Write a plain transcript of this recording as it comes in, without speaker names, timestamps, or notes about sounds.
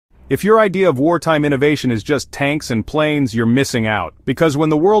If your idea of wartime innovation is just tanks and planes, you're missing out. Because when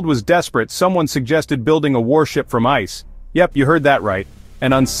the world was desperate, someone suggested building a warship from ice. Yep, you heard that right.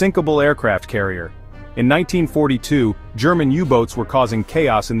 An unsinkable aircraft carrier. In 1942, German U-boats were causing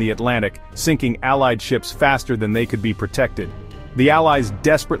chaos in the Atlantic, sinking Allied ships faster than they could be protected. The Allies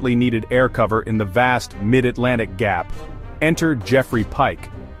desperately needed air cover in the vast mid-Atlantic gap. Enter Geoffrey Pike,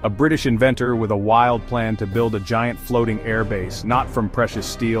 a British inventor with a wild plan to build a giant floating airbase, not from precious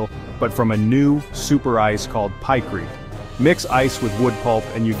steel, but from a new, super ice called pykrete. Mix ice with wood pulp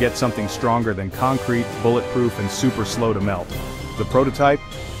and you get something stronger than concrete, bulletproof and super slow to melt. The prototype?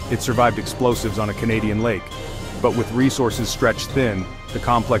 It survived explosives on a Canadian lake. But with resources stretched thin, the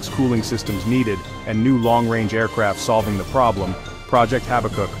complex cooling systems needed, and new long-range aircraft solving the problem, Project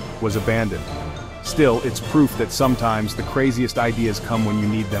Habbakuk was abandoned. Still, it's proof that sometimes the craziest ideas come when you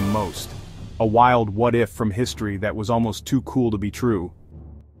need them most. A wild what-if from history that was almost too cool to be true.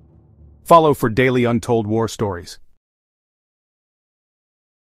 Follow for daily untold war stories.